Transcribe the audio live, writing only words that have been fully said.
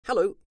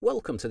Hello,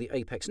 welcome to the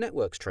Apex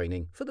Networks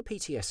training for the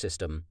PTS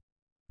system.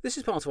 This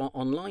is part of our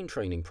online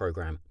training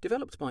program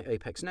developed by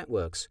Apex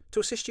Networks to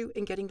assist you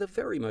in getting the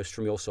very most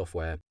from your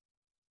software.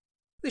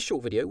 This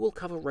short video will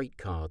cover rate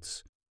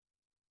cards.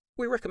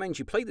 We recommend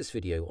you play this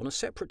video on a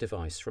separate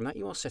device from that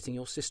you are setting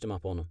your system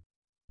up on.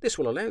 This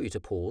will allow you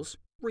to pause,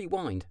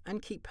 rewind,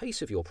 and keep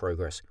pace of your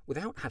progress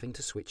without having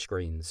to switch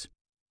screens.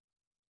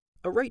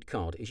 A rate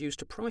card is used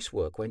to price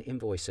work when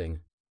invoicing.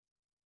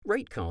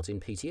 Rate cards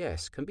in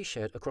PTS can be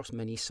shared across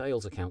many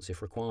sales accounts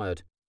if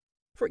required.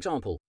 For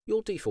example,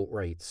 your default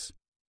rates.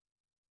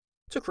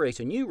 To create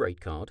a new rate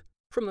card,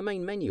 from the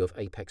main menu of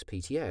Apex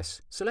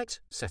PTS, select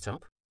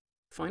Setup,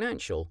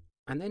 Financial,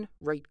 and then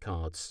Rate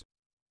Cards.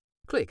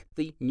 Click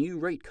the New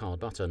Rate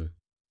Card button.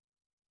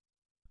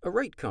 A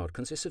rate card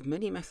consists of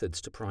many methods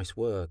to price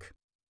work.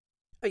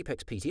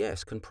 Apex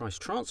PTS can price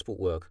transport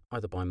work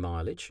either by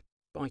mileage,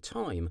 by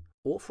time,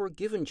 or for a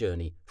given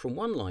journey from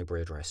one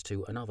library address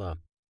to another.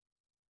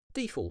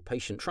 Default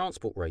patient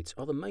transport rates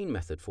are the main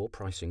method for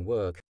pricing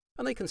work,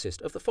 and they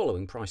consist of the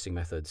following pricing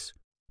methods: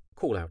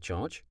 call-out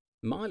charge,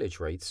 mileage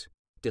rates,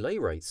 delay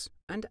rates,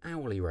 and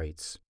hourly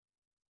rates.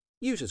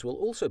 Users will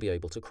also be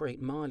able to create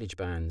mileage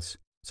bands,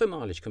 so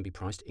mileage can be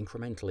priced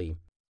incrementally.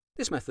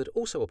 This method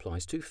also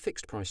applies to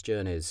fixed-price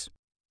journeys.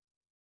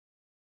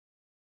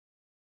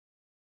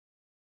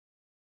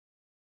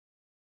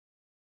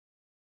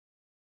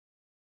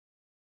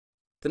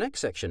 The next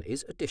section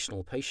is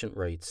additional patient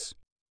rates.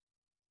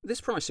 This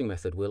pricing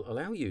method will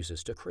allow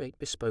users to create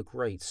bespoke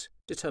rates,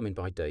 determined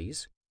by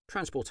days,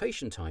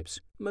 transportation types,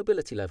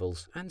 mobility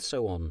levels, and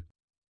so on.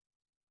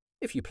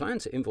 If you plan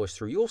to invoice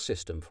through your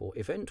system for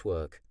event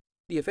work,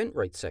 the event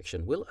rate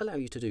section will allow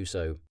you to do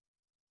so.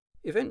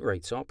 Event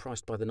rates are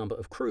priced by the number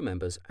of crew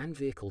members and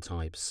vehicle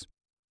types.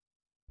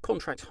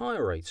 Contract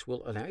hire rates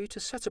will allow you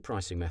to set a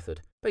pricing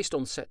method based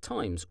on set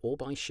times or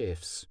by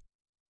shifts.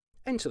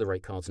 Enter the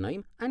rate card's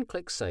name and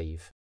click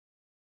Save.